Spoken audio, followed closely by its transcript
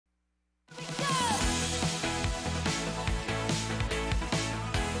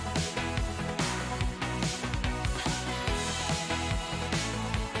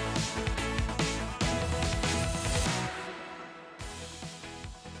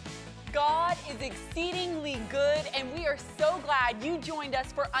is exceedingly good, and we are so glad you joined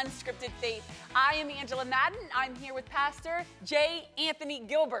us for Unscripted Faith. I am Angela Madden. I'm here with Pastor J. Anthony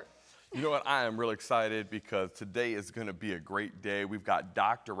Gilbert. You know what? I am really excited because today is going to be a great day. We've got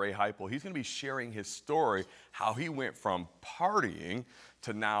Dr. Ray Heiple. He's going to be sharing his story, how he went from partying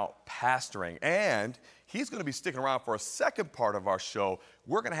to now pastoring. And he's going to be sticking around for a second part of our show.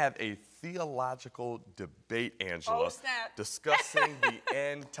 We're going to have a theological debate, Angela, discussing the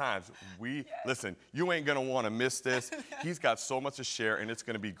end times. Listen, you ain't going to want to miss this. He's got so much to share, and it's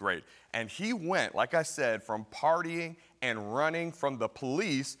going to be great. And he went, like I said, from partying and running from the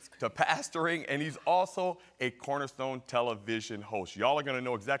police to pastoring, and he's also a Cornerstone television host. Y'all are going to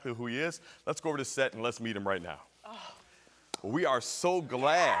know exactly who he is. Let's go over to set and let's meet him right now. Oh. We are so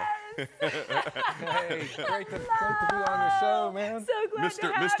glad. Yes. Hey, great to be on your show, man. So glad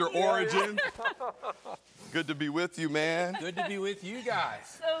to have Mr. you. Origin. Good to be with you, man. Good to be with you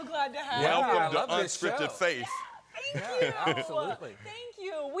guys. So glad to have Welcome you. to Unscripted Faith. Thank you. Absolutely. Thank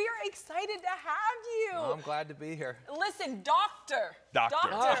you. We are excited to have you. Well, I'm glad to be here. Listen, Doctor. Doctor.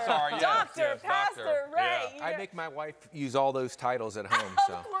 Oh, sorry, yes, Doctor, yes, Pastor, Doctor. Ray. Yeah. I make my wife use all those titles at home.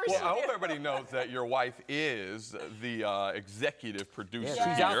 So. Of course Well, you I hope do. everybody knows that your wife is the executive producer Yeah,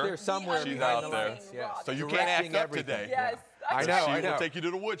 she's here. out there somewhere. She's behind out the there. lines, yeah. So you can't Directing act up everything. today. Yes. I know. She will take you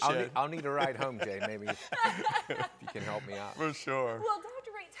to the woodshed. I'll need a ride home, Jay, maybe, if you can help me out. For sure. Well,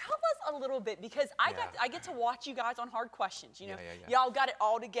 Dr. Ray, tell us a little bit, because I get to watch you guys on Hard Questions. You know, Yeah. y'all got it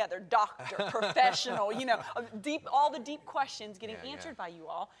all together. Doctor, professional, you know, all the deep questions getting answered by you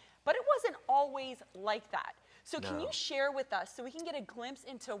all. But it wasn't always like that. So can you share with us so we can get a glimpse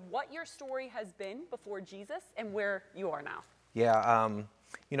into what your story has been before Jesus and where you are now? Yeah,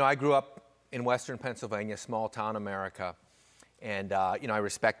 you know, I grew up in Western Pennsylvania, small town America, and you know, I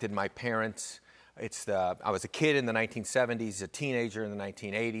respected my parents. I was a kid in the 1970s, a teenager in the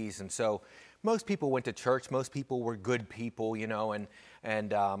 1980s, and so most people went to church. Most people were good people, you know, and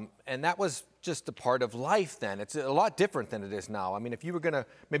that was just a part of life then. It's a lot different than it is now. I mean, if you were going to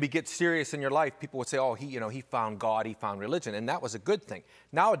maybe get serious in your life, people would say, oh, he found God, he found religion, and that was a good thing.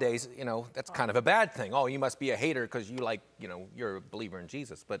 Nowadays, you know, that's kind of a bad thing. Oh, you must be a hater because you're a believer in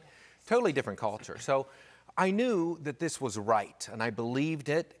Jesus, but totally different culture. So I knew that this was right, and I believed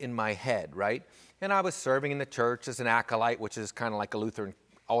it in my head, right? And I was serving in the church as an acolyte, which is kind of like a Lutheran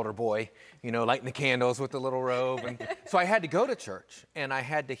altar boy, you know, lighting the candles with the little robe. And so I had to go to church, and I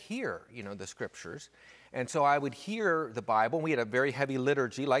had to hear, you know, the scriptures. And so I would hear the Bible. We had a very heavy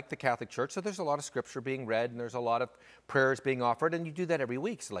liturgy like the Catholic Church, so there's a lot of scripture being read, and there's a lot of prayers being offered, and you do that every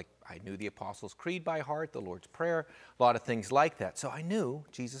week. So like I knew the Apostles' Creed by heart, the Lord's Prayer, a lot of things like that. So I knew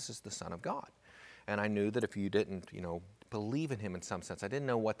Jesus is the Son of God. And I knew that if you didn't, you know, believe in him in some sense, I didn't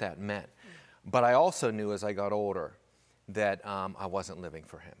know what that meant. But I also knew as I got older that I wasn't living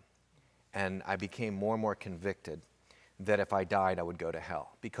for him. And I became more and more convicted that if I died, I would go to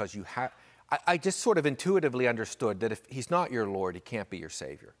hell. Because I just sort of intuitively understood that if he's not your Lord, he can't be your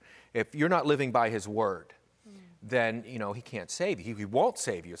Savior. If you're not living by his word, then, you know, he can't save you. He won't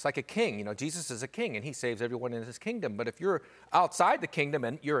save you. It's like a king. You know, Jesus is a king, and he saves everyone in his kingdom. But if you're outside the kingdom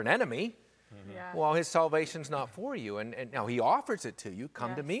and you're an enemy, well, his salvation's not for you. And now he offers it to you.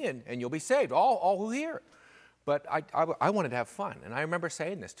 Come to me, and you'll be saved, all who hear it. But I wanted to have fun. And I remember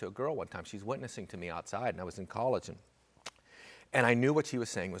saying this to a girl one time. She's witnessing to me outside, and I was in college. And I knew what she was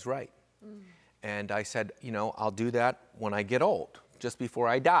saying was right. And I said, you know, I'll do that when I get old, just before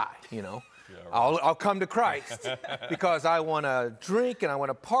I die, you know. Yeah, right. I'll come to Christ because I want to drink, and I want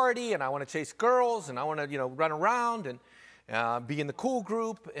to party, and I want to chase girls, and I want to, you know, run around and be in the cool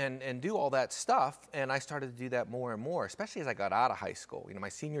group and do all that stuff. And I started to do that more and more, especially as I got out of high school, you know, my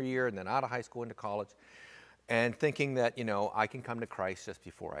senior year, and then out of high school into college. And thinking that, you know, I can come to Christ just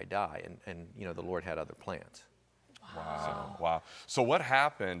before I die. And you know, the Lord had other plans. Wow. So what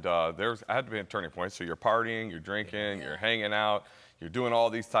happened? I had to be a turning point. So you're partying, you're drinking, you're hanging out, you're doing all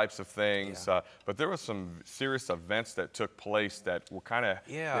these types of things. But there were some serious events that took place that were kind of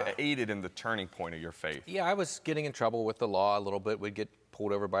aided in the turning point of your faith. Yeah, I was getting in trouble with the law a little bit. We'd get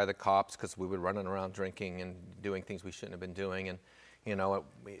pulled over by the cops because we were running around drinking and doing things we shouldn't have been doing. And you know,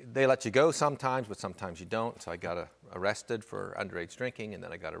 they let you go sometimes, but sometimes you don't. So I got arrested for underage drinking, and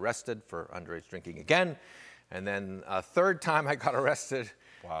then I got arrested for underage drinking again. And then a third time I got arrested.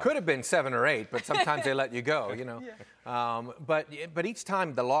 Could have been 7 or 8, but sometimes they let you go, you know. But each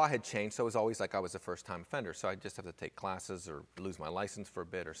time the law had changed, so it was always like I was a first-time offender. So I just have to take classes or lose my license for a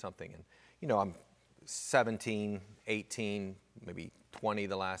bit or something. And, you know, I'm 17, 18, maybe 20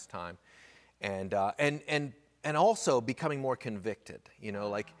 the last time. And also becoming more convicted, you know,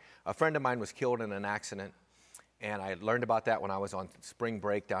 like a friend of mine was killed in an accident, And I learned about that when I was on spring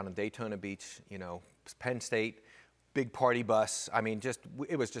break down in Daytona Beach, Penn State, big party bus. I mean,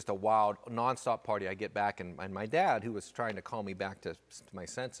 it was just a wild, nonstop party. I get back, and my dad, who was trying to call me back to my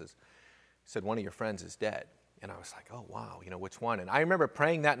senses, said, one of your friends is dead. And I was like, oh, wow, which one? And I remember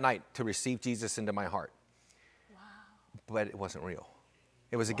praying that night to receive Jesus into my heart. Wow. But it wasn't real.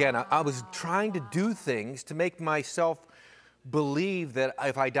 It was, again, I was trying to do things to make myself believe that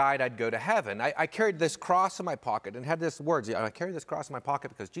if I died, I'd go to heaven. I carried this cross in my pocket and had this words. I carry this cross in my pocket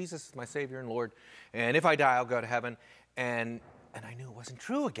because Jesus is my Savior and Lord. And if I die, I'll go to heaven. And I knew it wasn't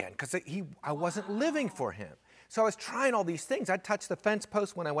true again because I wasn't living for him. So I was trying all these things. I'd touch the fence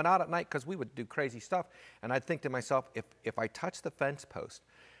post when I went out at night because we would do crazy stuff. And I'd think to myself, if I touch the fence post,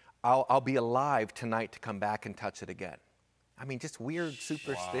 I'll be alive tonight to come back and touch it again. I mean, just weird,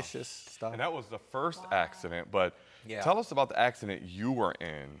 superstitious stuff. And that was the first accident, but tell us about the accident you were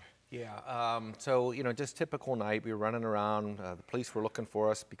in. Yeah, so, just typical night. We were running around. The police were looking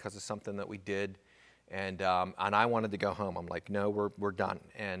for us because of something that we did. And I wanted to go home. I'm like, no, we're done.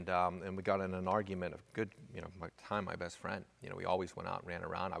 And we got in an argument of my best friend. We always went out and ran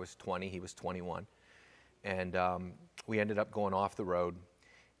around. I was 20, he was 21. And we ended up going off the road.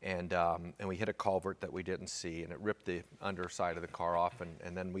 And we hit a culvert that we didn't see, and it ripped the underside of the car off,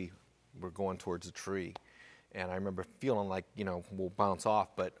 and then we were going towards a tree. And I remember feeling like, we'll bounce off,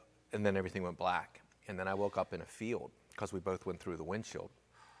 and then everything went black. And then I woke up in a field because we both went through the windshield.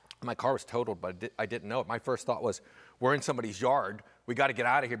 My car was totaled, but I didn't know it. My first thought was, we're in somebody's yard. We got to get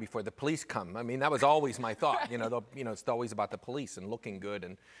out of here before the police come. I mean, that was always my thought. It's always about the police and looking good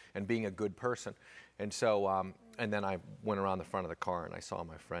and being a good person. And so, and then I went around the front of the car and I saw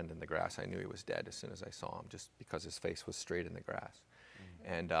my friend in the grass. I knew he was dead as soon as I saw him, just because his face was straight in the grass.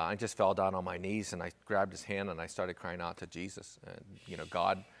 Mm-hmm. And I just fell down on my knees and I grabbed his hand and I started crying out to Jesus. And,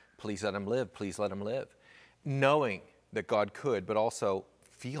 God, please let him live. Please let him live. Knowing that God could, but also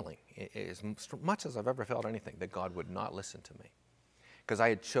feeling, as much as I've ever felt anything, that God would not listen to me because I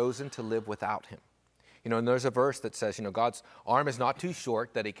had chosen to live without him. And there's a verse that says, God's arm is not too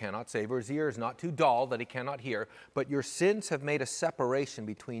short that he cannot save, or his ear is not too dull that he cannot hear, but your sins have made a separation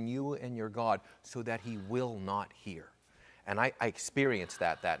between you and your God so that he will not hear. And I experienced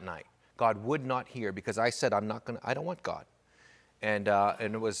that night. God would not hear because I said, I don't want God. And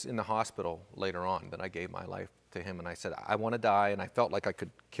it was in the hospital later on that I gave my life to him, and I said, I want to die, and I felt like I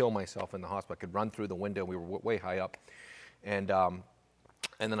could kill myself in the hospital. I could run through the window. We were way high up. And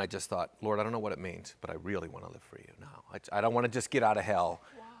then I just thought, Lord, I don't know what it means, but I really want to live for you now. I don't want to just get out of hell.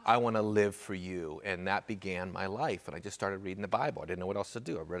 Wow. I want to live for you. And that began my life. And I just started reading the Bible. I didn't know what else to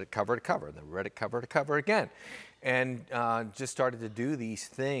do. I read it cover to cover, and then read it cover to cover again. And just started to do these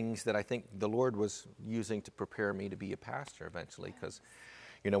things that I think the Lord was using to prepare me to be a pastor eventually. Because,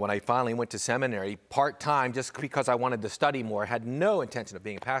 when I finally went to seminary part-time, just because I wanted to study more, I had no intention of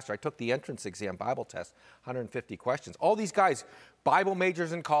being a pastor. I took the entrance exam Bible test, 150 questions. All these guys, Bible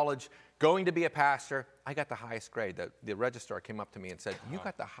majors in college, going to be a pastor. I got the highest grade. The registrar came up to me and said, you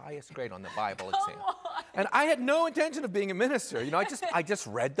got the highest grade on the Bible exam. And I had no intention of being a minister. I just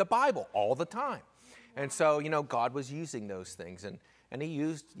read the Bible all the time. And so, God was using those things. And he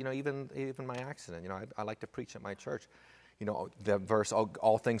used, even my accident. I like to preach at my church. The verse,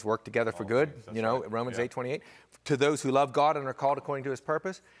 all things work together for good, right. Romans 8:28, to those who love God and are called according to his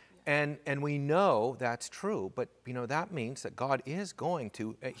purpose. And we know that's true, but that means that God is going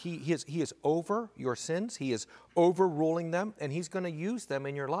to, he is over your sins, he is overruling them, and he's going to use them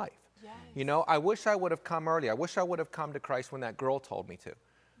in your life. Yes. I wish I would have come early. I wish I would have come to Christ when that girl told me to. Yes.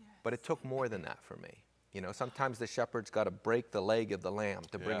 But it took more than that for me. Sometimes the shepherd's got to break the leg of the lamb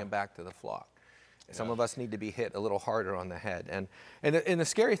to bring him back to the flock. Some of us need to be hit a little harder on the head. And the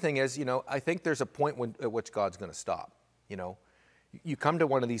scary thing is, I think there's a point at which God's going to stop. You come to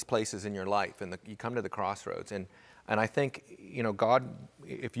one of these places in your life, and you come to the crossroads. And I think, God,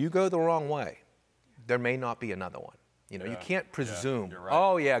 if you go the wrong way, there may not be another one. You can't presume, you're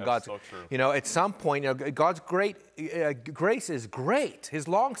right. That's God's, so true. At some point, God's grace is great. His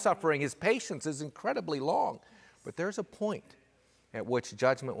long-suffering, his patience is incredibly long. But there's a point at which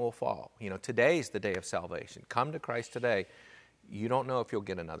judgment will fall. Today's the day of salvation. Come to Christ today. You don't know if you'll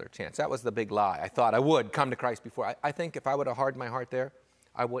get another chance. That was the big lie. I thought I would come to Christ before. I think if I would have hardened my heart there,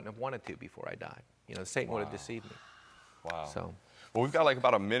 I wouldn't have wanted to before I died. Satan would have deceived me. Wow. So, well, we've got like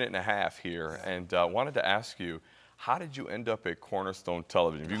about a minute and a half here, and wanted to ask you, how did you end up at Cornerstone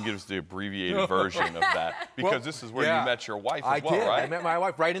Television? If you can give us the abbreviated version of that, because this is where you met your wife as well, right? right? I met my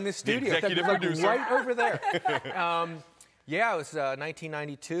wife right in this studio. The executive producer. Right over there. Yeah, it was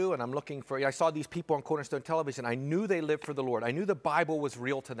 1992, and I'm looking for, I saw these people on Cornerstone Television. I knew they lived for the Lord. I knew the Bible was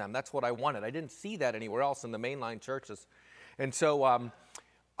real to them. That's what I wanted. I didn't see that anywhere else in the mainline churches. And so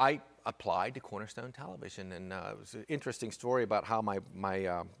I applied to Cornerstone Television, and it was an interesting story about how my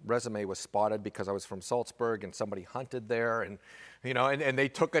resume was spotted because I was from Salzburg, and somebody hunted there, and and they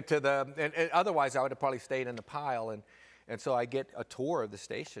took it to and otherwise I would have probably stayed in the pile. And so I get a tour of the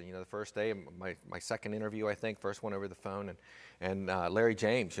station, the first day, my second interview, I think, first one over the phone. And Larry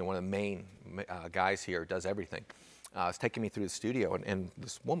James, one of the main guys here, does everything, was taking me through the studio. And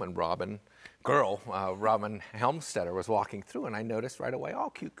this woman, Robin Helmstetter, was walking through. And I noticed right away, oh,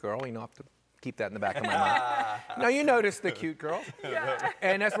 cute girl, I have to keep that in the back of my mind. Now, you notice the cute girl. Yeah.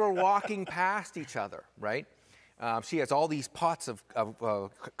 And as we're walking past each other, right? She has all these pots of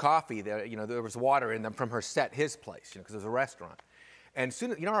coffee. That, there was water in them from her set, his place, because it was a restaurant. And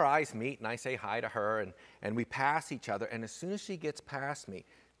soon, our eyes meet, and I say hi to her, and we pass each other. And as soon as she gets past me,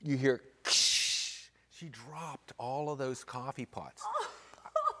 you hear, she dropped all of those coffee pots.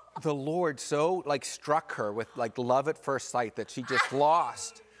 The Lord so struck her with love at first sight that she just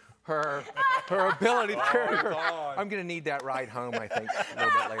lost her ability to carry her. I'm going to need that ride home, I think, a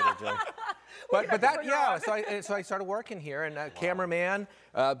little bit later, Joe. But that, yeah, so I started working here, and cameraman,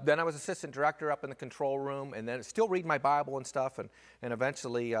 then I was assistant director up in the control room, and then still reading my Bible and stuff, and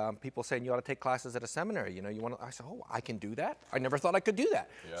eventually people saying, you ought to take classes at a seminary, I said, oh, I can do that? I never thought I could do that.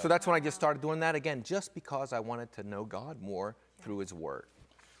 Yeah. So that's when I just started doing that again, just because I wanted to know God more through His Word.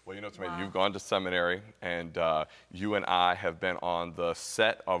 Well, it's amazing. You've gone to seminary, and you and I have been on the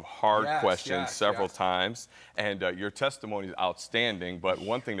set of Hard Questions several times, and your testimony is outstanding, but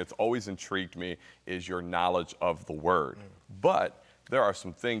one thing that's always intrigued me is your knowledge of the Word. But there are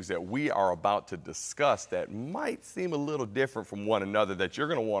some things that we are about to discuss that might seem a little different from one another that you're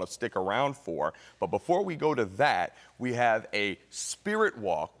going to want to stick around for. But before we go to that, we have a spirit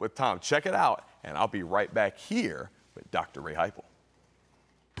walk with Tom. Check it out, and I'll be right back here with Dr. Ray Heiple.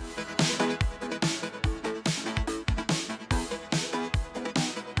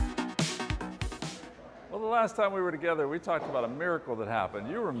 Well, the last time we were together, we talked about a miracle that happened.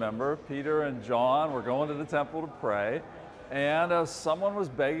 You remember, Peter and John were going to the temple to pray, and someone was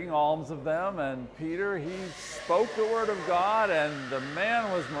begging alms of them, and Peter, he spoke the word of God, and the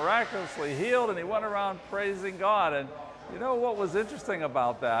man was miraculously healed, and he went around praising God. And you know what was interesting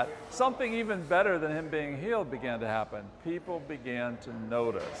about that? Something even better than him being healed began to happen. People began to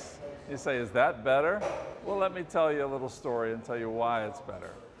notice. You say, is that better? Well, let me tell you a little story and tell you why it's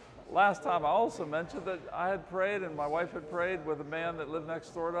better. Last time I also mentioned that I had prayed and my wife had prayed with a man that lived next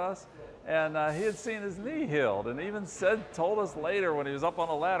door to us, and he had seen his knee healed, and even told us later when he was up on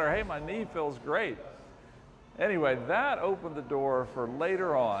a ladder, hey, my knee feels great. Anyway, that opened the door for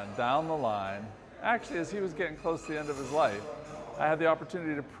later on down the line. Actually, as he was getting close to the end of his life, I had the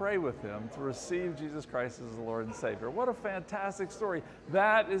opportunity to pray with him to receive Jesus Christ as the Lord and Savior. What a fantastic story.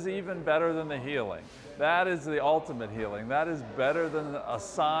 That is even better than the healing. That is the ultimate healing. That is better than a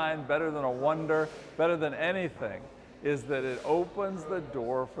sign, better than a wonder, better than anything, is that it opens the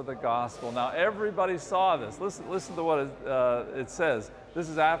door for the gospel. Now, everybody saw this. Listen to what it says. This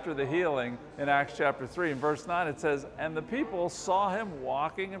is after the healing in Acts chapter 3. In verse 9 it says, and the people saw him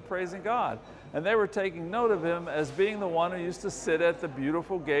walking and praising God. And they were taking note of him as being the one who used to sit at the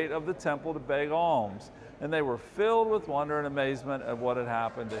beautiful gate of the temple to beg alms. And they were filled with wonder and amazement at what had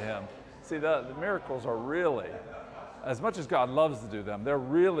happened to him. See, the miracles are really, as much as God loves to do them, they're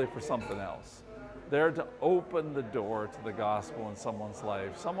really for something else. They're to open the door to the gospel in someone's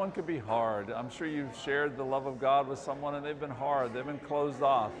life. Someone could be hard. I'm sure you've shared the love of God with someone and they've been hard. They've been closed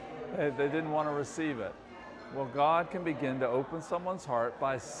off. They didn't want to receive it. Well, God can begin to open someone's heart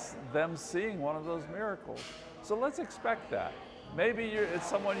by them seeing one of those miracles. So let's expect that. Maybe it's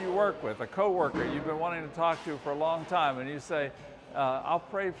someone you work with, a coworker you've been wanting to talk to for a long time, and you say, I'll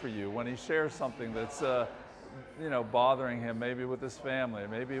pray for you when he shares something that's bothering him, maybe with his family,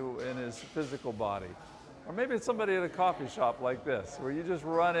 maybe in his physical body. Or maybe it's somebody at a coffee shop like this, where you just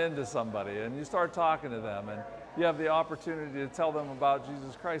run into somebody and you start talking to them, and you have the opportunity to tell them about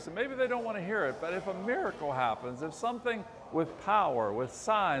Jesus Christ. And maybe they don't want to hear it, but if a miracle happens, if something with power, with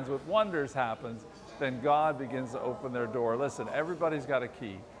signs, with wonders happens, then God begins to open their door. Listen, everybody's got a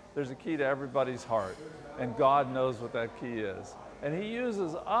key. There's a key to everybody's heart, and God knows what that key is. And He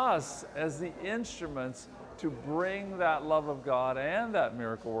uses us as the instruments to bring that love of God and that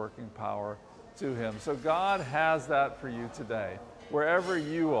miracle-working power to Him. So God has that for you today, wherever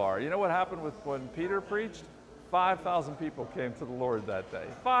you are. You know what happened when Peter preached? 5,000 people came to the Lord that day.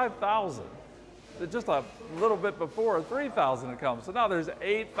 5,000. Just a little bit before, 3,000 had come. So now there's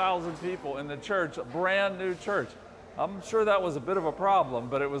 8,000 people in the church, a brand new church. I'm sure that was a bit of a problem,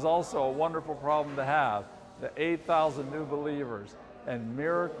 but it was also a wonderful problem to have. The 8,000 new believers and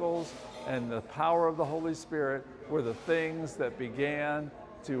miracles and the power of the Holy Spirit were the things that began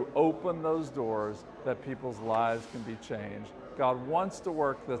to open those doors that people's lives can be changed. God wants to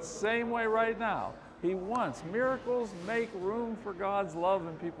work the same way right now. He wants miracles make room for God's love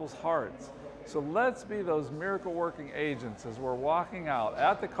in people's hearts. So let's be those miracle working agents as we're walking out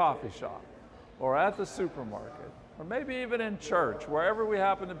at the coffee shop or at the supermarket or maybe even in church, wherever we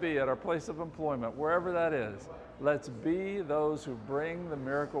happen to be, at our place of employment, wherever that is. Let's be those who bring the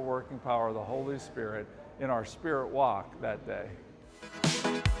miracle working power of the Holy Spirit in our spirit walk that day.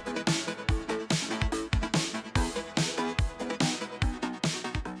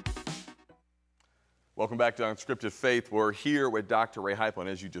 Welcome back to Unscripted Faith. We're here with Dr. Ray Heiple, and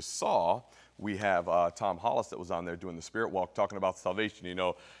as you just saw, we have Tom Hollis that was on there doing the Spirit Walk, talking about salvation. You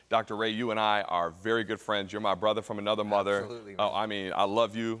know, Dr. Ray, you and I are very good friends. You're my brother from another mother. Absolutely. Oh, I mean, I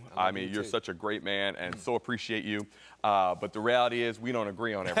love you. I love you you're too. such a great man, and so appreciate you. But the reality is, we don't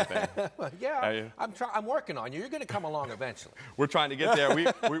agree on everything. Yeah, I'm working on you. You're going to come along eventually. We're trying to get there.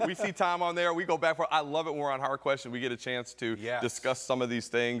 We see Tom on there. We go back for. I love it when we're on Hard Question. We get a chance to discuss some of these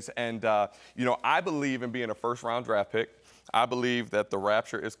things. And you know, I believe in being a first-round draft pick. I believe that the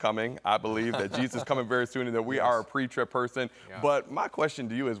rapture is coming. I believe that Jesus is coming very soon and that we are a pre-trib person. Yeah. But my question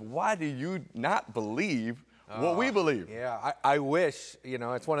to you is, why do you not believe what we believe? Yeah, I wish, you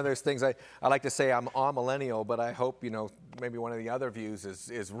know, it's one of those things, I like to say I'm millennial, but I hope, you know, maybe one of the other views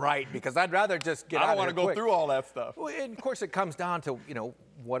is right, because I'd rather just get out of here I don't want to go quick. through all that stuff. Well, and of course it comes down to, you know,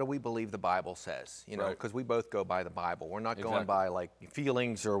 what do we believe the Bible says? You know, because we both go by the Bible. We're not going by like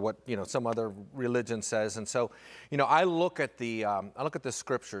feelings or what, you know, some other religion says. And so, you know, I look at the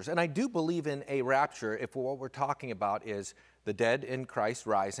scriptures, and I do believe in a rapture if what we're talking about is the dead in Christ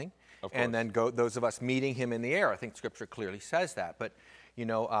rising, and then those of us meeting him in the air. I think Scripture clearly says that. But, you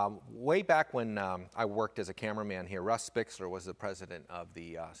know, way back when I worked as a cameraman here, Russ Spixler was the president of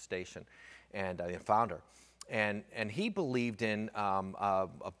the station and the founder. And he believed in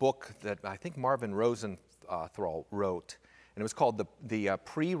a book that I think Marvin Rosenthal wrote, and it was called the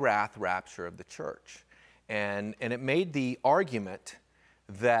Pre-Wrath Rapture of the Church. And it made the argument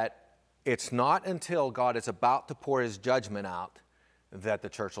that it's not until God is about to pour his judgment out that the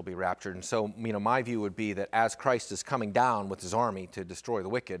church will be raptured. And so, you know, my view would be that as Christ is coming down with his army to destroy the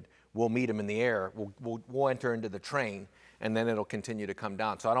wicked, we'll meet him in the air, we'll enter into the train, and then it'll continue to come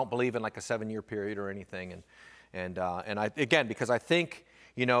down. So I don't believe in like a 7-year period or anything. And I, again, because I think,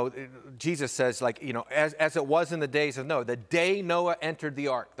 you know, Jesus says, like, you know, as it was in the days of Noah, the day Noah entered the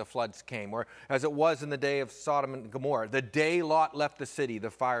ark, the floods came, or as it was in the day of Sodom and Gomorrah, the day Lot left the city,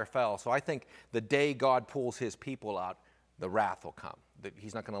 the fire fell. So I think the day God pulls his people out, the wrath will come.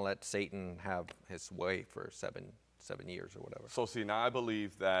 He's not going to let Satan have his way for seven years or whatever. So see, now I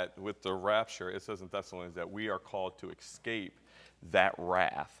believe that with the rapture, it says in Thessalonians that we are called to escape that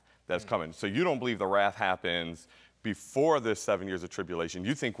wrath that's coming. So you don't believe the wrath happens before this 7 years of tribulation.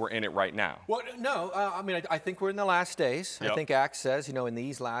 You think we're in it right now. Well, no, I mean, I think we're in the last days. Yep. I think Acts says, you know, in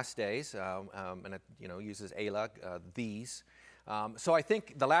these last days, and it, you know, uses Elah, these. So I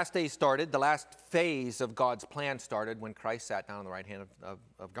think the last days started, the last phase of God's plan started when Christ sat down on the right hand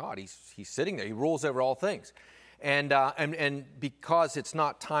of God. He's sitting there. He rules over all things. And because it's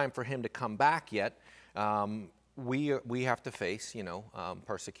not time for him to come back yet, we have to face, you know,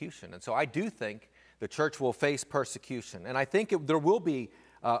 persecution. And so I do think the church will face persecution. And I think there will be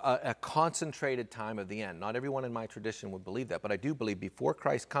a concentrated time of the end. Not everyone in my tradition would believe that, but I do believe before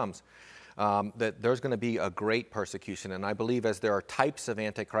Christ comes, that there's going to be a great persecution. And I believe as there are types of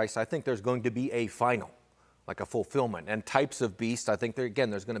Antichrist, I think there's going to be a final, like a fulfillment. And types of beast, I think there's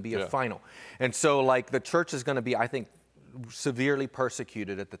going to be a final. And so, like, the church is going to be, I think, severely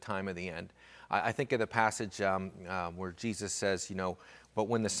persecuted at the time of the end. I think of the passage where Jesus says, you know, but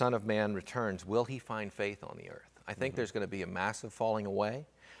when the Son of Man returns, will he find faith on the earth? I think there's going to be a massive falling away.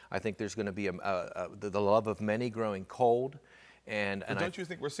 I think there's going to be the love of many growing cold. And don't you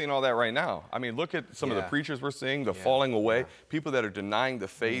think we're seeing all that right now? I mean, look at some of the preachers we're seeing, the falling away, people that are denying the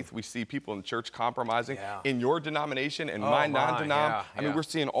faith. We see people in church compromising. In your denomination and my non-denom, I mean, we're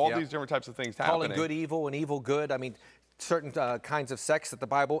seeing all these different types of things happening. Calling good evil and evil good. I mean, certain kinds of sex that the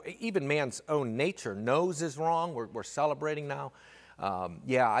Bible, even man's own nature, knows is wrong. We're celebrating now.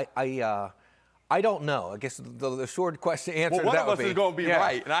 I don't know. I guess the short question answer to that would be. Well, one of us is going to be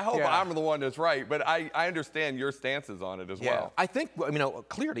right, and I hope I'm the one that's right, but I understand your stances on it as well. I think, you know,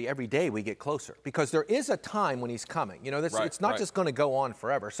 clearly every day we get closer because there is a time when he's coming. You know, it's not just going to go on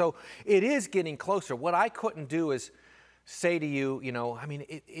forever. So it is getting closer. What I couldn't do is say to you, you know, I mean,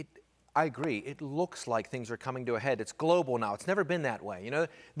 I agree. It looks like things are coming to a head. It's global now. It's never been that way. You know,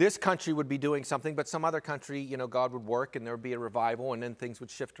 this country would be doing something, but some other country, you know, God would work and there would be a revival and then things would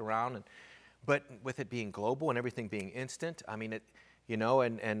shift around. But with it being global and everything being instant, I mean, you know,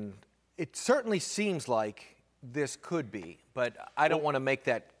 and it certainly seems like this could be, but I don't want to make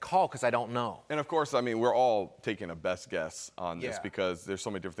that call because I don't know. And of course, I mean, we're all taking a best guess on this because there's so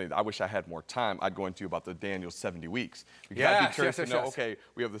many different things. I wish I had more time. I'd go into you about the Daniel 70 weeks. Because I'd be curious to know, okay,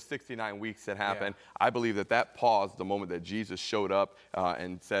 we have the 69 weeks that happened. Yeah. I believe that paused the moment that Jesus showed up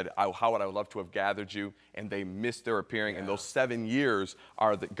and said, how would I love to have gathered you? And they missed their appearing. And those 7 years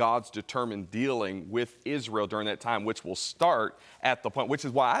are that God's determined dealing with Israel during that time, which will start at the point, which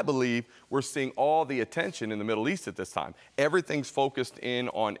is why I believe we're seeing all the attention in the Middle East at this time. Everything's focused in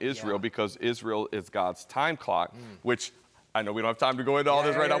on Israel because Israel is God's time clock, which I know we don't have time to go into all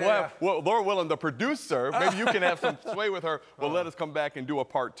this right now. Well, Lord willing, the producer, maybe you can have some sway with her. Well, let us come back and do a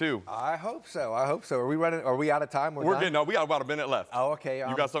part 2. I hope so. I hope so. Are we out of time? We're getting, no, we got about a minute left. Oh, okay.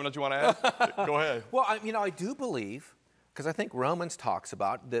 You got something that you want to add? Go ahead. Well, I do believe, because I think Romans talks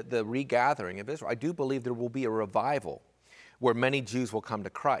about the regathering of Israel. I do believe there will be a revival where many Jews will come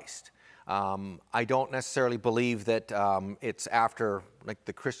to Christ. I don't necessarily believe that it's after like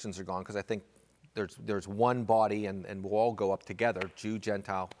the Christians are gone, because I think there's one body and we'll all go up together, Jew,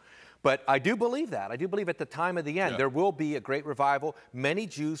 Gentile. But I do believe that. I do believe at the time of the end there will be a great revival. Many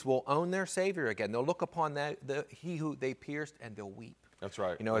Jews will own their Savior again. They'll look upon he who they pierced and they'll weep. That's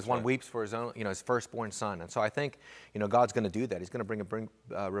right. You know, as one weeps for his own, you know, his firstborn son. And so I think, you know, God's going to do that. He's going to bring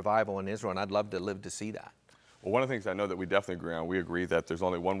a revival in Israel, and I'd love to live to see that. Well, one of the things I know that we definitely agree on, we agree that there's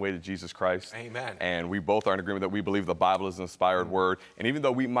only one way to Jesus Christ. Amen. And we both are in agreement that we believe the Bible is an inspired word. And even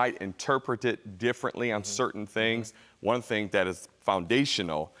though we might interpret it differently on certain things, one thing that is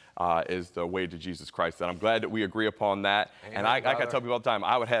foundational is the way to Jesus Christ. And I'm glad that we agree upon that. Amen, and I tell people all the time,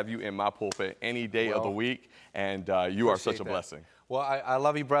 I would have you in my pulpit any day of the week. And you are such a blessing. Well, I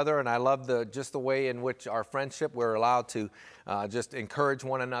love you, brother, and I love just the way in which our friendship, we're allowed to just encourage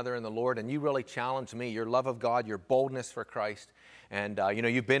one another in the Lord. And you really challenge me, your love of God, your boldness for Christ. And, you know,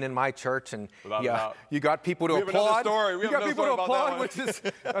 you've been in my church, and you got people to applaud. You got people to applaud, which is,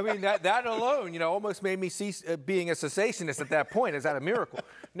 I mean, that alone, you know, almost made me cease being a cessationist at that point. Is that a miracle?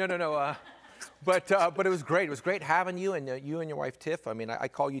 No. But it was great. It was great having you and your wife, Tiff. I mean, I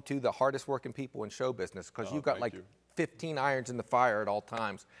call you two the hardest working people in show business, because you've got 15 irons in the fire at all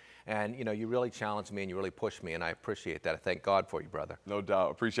times. And, you know, you really challenged me and you really pushed me, and I appreciate that. I thank God for you, brother. No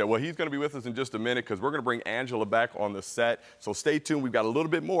doubt. Appreciate it. Well, he's going to be with us in just a minute, because we're going to bring Angela back on the set. So stay tuned. We've got a little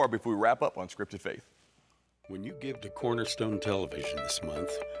bit more before we wrap up on Unscripted Faith. When you give to Cornerstone Television this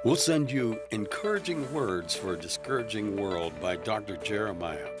month, we'll send you Encouraging Words for a Discouraging World by Dr.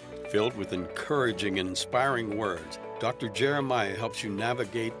 Jeremiah. Filled with encouraging and inspiring words, Dr. Jeremiah helps you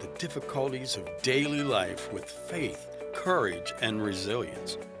navigate the difficulties of daily life with faith, courage, and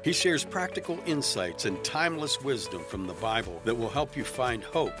resilience. He shares practical insights and timeless wisdom from the Bible that will help you find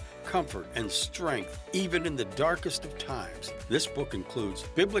hope, comfort, and strength even in the darkest of times. This book includes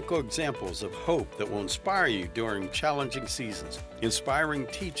biblical examples of hope that will inspire you during challenging seasons, inspiring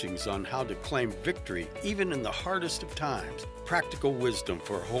teachings on how to claim victory even in the hardest of times, practical wisdom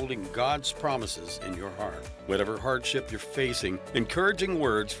for holding God's promises in your heart. Whatever hardship you're facing, Encouraging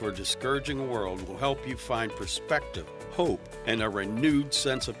Words for a Discouraging World will help you find perspective, hope, and a renewed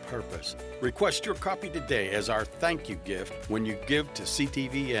sense of purpose. Request your copy today as our thank you gift when you give to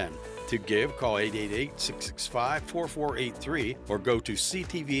CTVN. To give, call 888-665-4483 or go to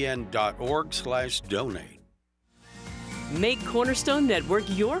ctvn.org/donate. Make Cornerstone Network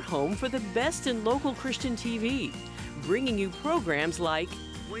your home for the best in local Christian TV, bringing you programs like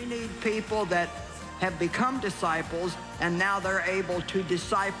We need people that have become disciples and now they're able to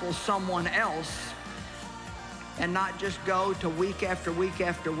disciple someone else, and not just go to week after week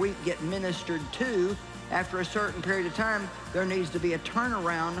after week get ministered to. After a certain period of time, there needs to be a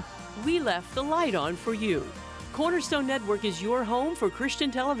turnaround. We Left the Light On for You. Cornerstone Network is your home for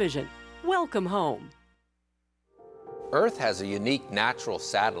Christian television. Welcome home. Earth has a unique natural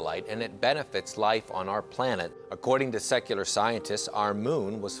satellite, and it benefits life on our planet. According to secular scientists, our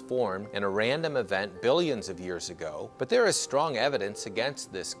moon was formed in a random event billions of years ago, but there is strong evidence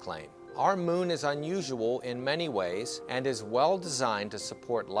against this claim. Our moon is unusual in many ways and is well designed to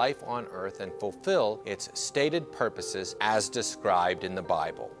support life on Earth and fulfill its stated purposes as described in the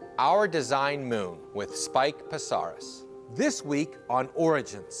Bible. Our Design Moon with Spike Passaris. This week on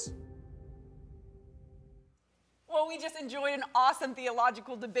Origins. Well, we just enjoyed an awesome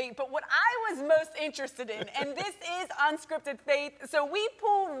theological debate, but what I was most interested in, and this is Unscripted Faith, so we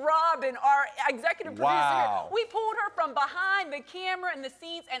pulled Robin, our executive producer, Wow. we pulled her from behind the camera and the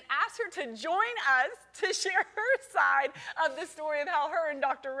scenes and asked her to join us to share her side of the story of how her and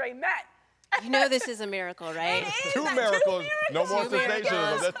Dr. Ray met. You know this is a miracle, right? Two miracles. No more Two sensationalism.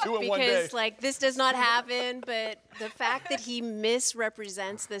 miracles, That's 2 in one day. because like this does not happen, but the fact that he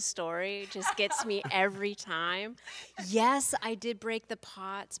misrepresents this story just gets me every time. Yes, I did break the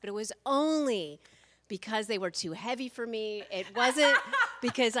pots, but it was only because they were too heavy for me. It wasn't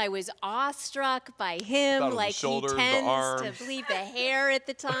because I was awestruck by Thought it him, was the like shoulders, he the tends arms. to believe the hair at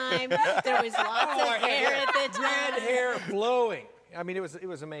the time. There was lots of hair at the time. Red hair flowing. I mean, it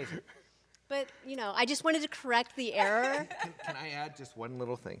was amazing. But, you know, I just wanted to correct the error. Can I add just one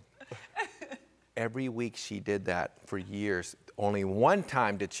little thing? Every week she did that for years. Only one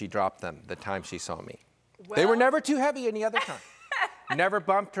time did she drop them, the time she saw me. They were never too heavy any other time. Never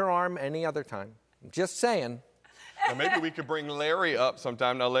bumped her arm any other time. Just saying. Now, maybe we could bring Larry up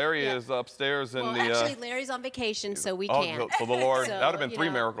sometime. Now, Larry is upstairs in Well, the... actually, Larry's on vacation, so we oh, can't. so the Lord, So, that would have been you 3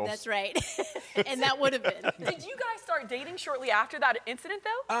 know, miracles. That's right. And that would have been. Did you guys start dating shortly after that incident,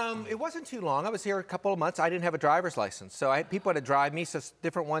 though? It wasn't too long. I was here a couple of months. I didn't have a driver's license, so I had people had to drive me. So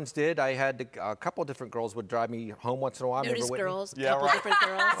different ones did. I had a couple different girls would drive me home once in a while. Notice Remember Whitney? girls, Yeah, couple right. different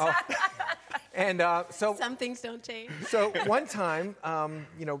girls. And so Some things don't change. So one time,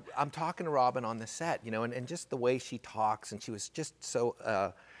 you know, I'm talking to Robin on the set, you know, and just the way she talks, and she was just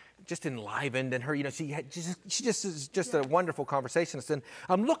so just enlivened, and her, you know, she just is just a wonderful conversationist. And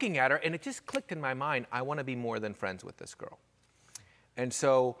I'm looking at her, and it just clicked in my mind. I want to be more than friends with this girl. And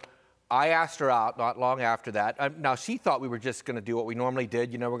so I asked her out not long after that. Now she thought we were just going to do what we normally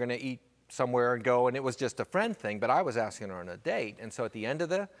did, you know, we're going to eat somewhere and go, and it was just a friend thing. But I was asking her on a date, and so at the end of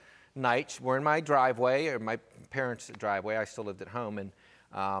the night, we're in my driveway, or my parents' driveway. I still lived at home,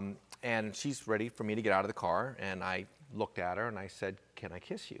 and she's ready for me to get out of the car. And I looked at her and I said, "Can I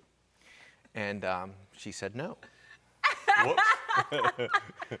kiss you?" And she said no.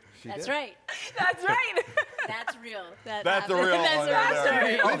 That's right. That's right. That's real. That's the real That's one a right real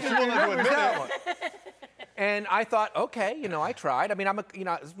there. story. Oh, she's willing to admit it. And I thought, okay, you know, I tried. I mean,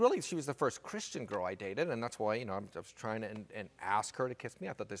 really, she was the first Christian girl I dated, and that's why, you know, I was trying to and ask her to kiss me.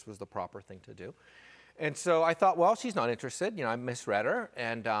 I thought this was the proper thing to do. And so I thought, well, she's not interested. You know, I misread her.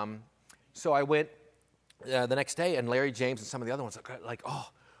 And so I went the next day, and Larry James and some of the other ones like, oh,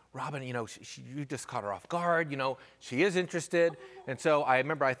 Robin, you know, you just caught her off guard. You know, she is interested. And so I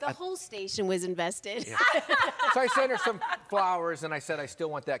remember The whole station was invested. Yeah. So I sent her some flowers, and I said I still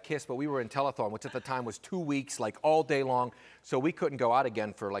want that kiss, but we were in telethon, which at the time was 2 weeks, like all day long, so we couldn't go out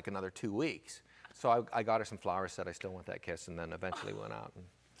again for like another 2 weeks. So I got her some flowers, said I still want that kiss, and then eventually went out.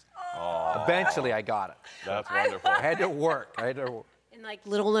 And eventually I got it. That's wonderful. I had to work. And like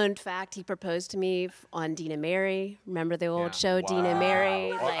little known fact, he proposed to me on Dean and Mary. Remember the old Yeah. show, Dean and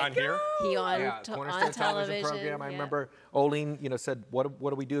Mary? Oh, on here? He on, Yeah, to, Cornerstone on television. program. I yeah. remember Oline, you know, said, what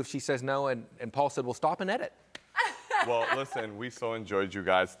do we do if she says no? And Paul said, well, stop and edit. Well, listen, we so enjoyed you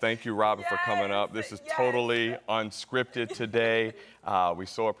guys. Thank you, Robin, for coming up. This is totally unscripted today. We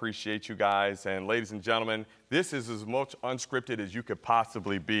so appreciate you guys. And ladies and gentlemen, this is as much unscripted as you could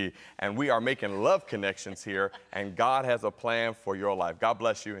possibly be. And we are making love connections here. And God has a plan for your life. God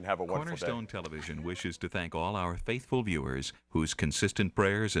bless you and have a wonderful day. Cornerstone Television wishes to thank all our faithful viewers whose consistent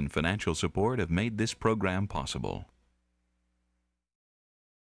prayers and financial support have made this program possible.